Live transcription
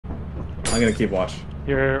I'm gonna keep watch.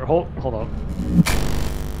 Here, hold on.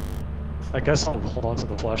 I guess I'll hold on to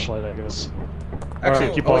the flashlight, I guess. Actually,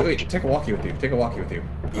 Alright, keep oh, on. wait, take a walkie with you. Take a walkie with you.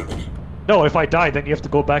 No, if I die, then you have to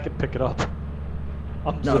go back and pick it up. I'm No,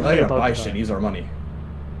 I'm not literally gonna about buy to shit. die. Use our money.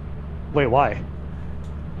 Wait, why?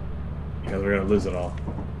 Because we're gonna lose it all.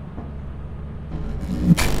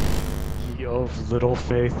 Ye of little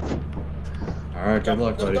faith. Alright, good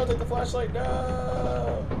luck, buddy. Don't take the flashlight,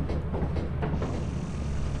 no!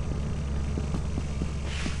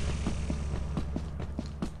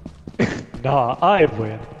 Nah, I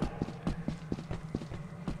win.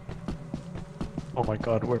 Oh my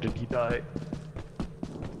god, where did he die?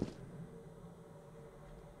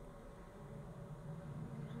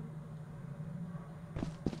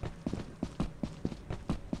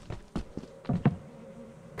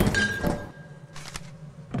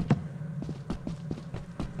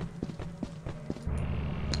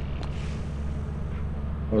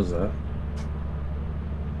 What was that?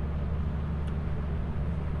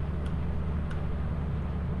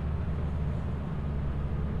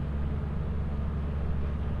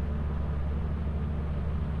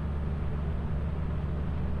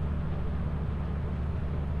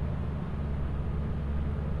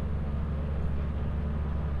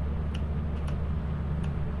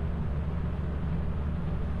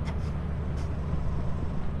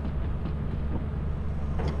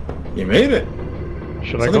 You made it!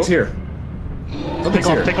 Should I Something's go? here. Something's Take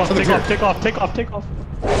off, here. take off, Something's take off, here. take off, take off, take off.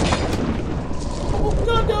 Oh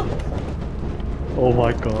god, no! Oh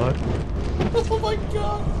my god. Oh my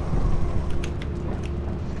god!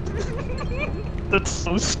 That's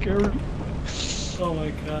so scary. Oh my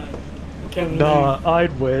god. I can't believe. Nah,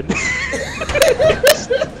 I'd win.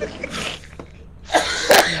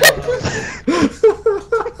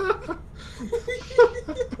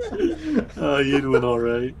 You'd win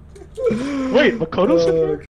alright. Wait, Makoto's in here?